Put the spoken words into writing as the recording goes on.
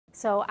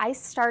So I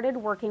started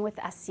working with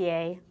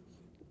SCA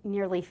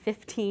nearly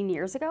 15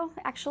 years ago,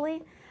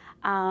 actually.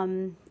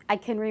 I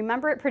can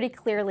remember it pretty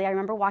clearly. I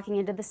remember walking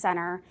into the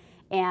center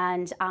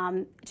and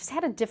just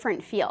had a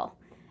different feel.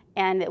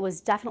 And it was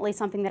definitely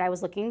something that I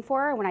was looking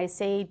for. When I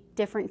say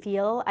different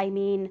feel, I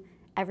mean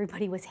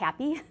everybody was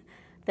happy.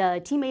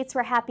 The teammates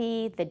were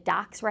happy, the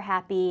docs were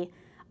happy,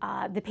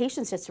 the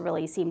patients just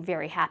really seemed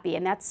very happy,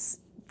 and that's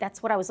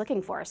what I was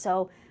looking for.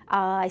 So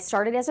I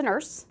started as a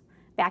nurse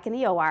back in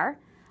the OR.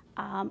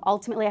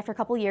 Ultimately, after a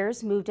couple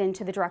years, moved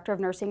into the director of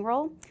nursing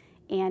role,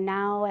 and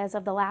now, as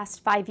of the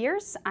last 5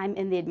 years, I'm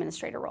in the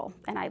administrator role,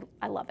 and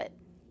I love it.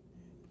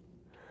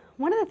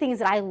 One of the things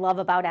that I love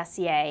about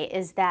SCA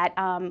is that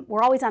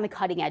we're always on the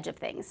cutting edge of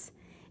things.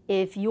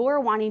 If you're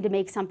wanting to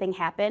make something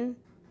happen,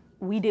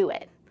 we do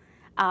it.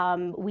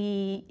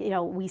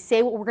 We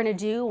say what we're going to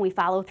do, and we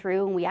follow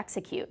through, and we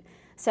execute.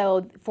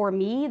 So for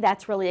me,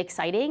 that's really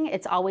exciting.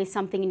 It's always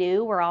something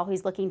new. We're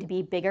always looking to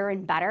be bigger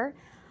and better.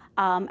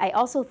 I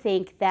also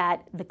think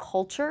that the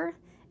culture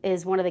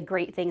is one of the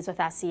great things with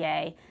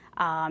SCA,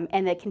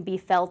 and that can be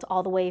felt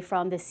all the way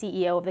from the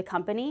CEO of the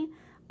company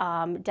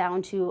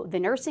down to the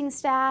nursing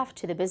staff,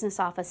 to the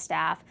business office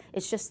staff.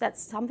 It's just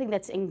that's something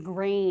that's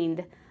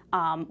ingrained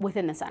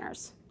within the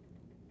centers.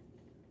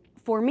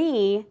 For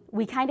me,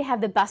 we kind of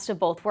have the best of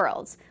both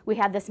worlds. We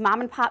have this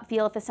mom and pop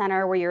feel at the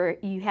center where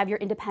you have your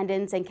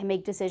independence and can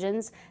make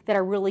decisions that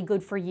are really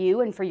good for you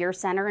and for your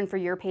center and for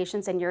your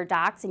patients and your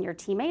docs and your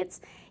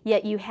teammates,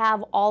 yet you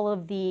have all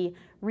of the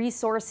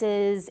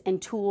resources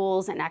and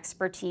tools and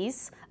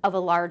expertise of a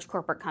large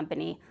corporate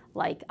company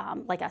like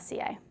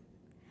SCA.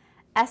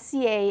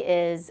 SCA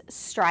is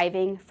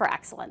striving for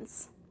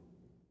excellence.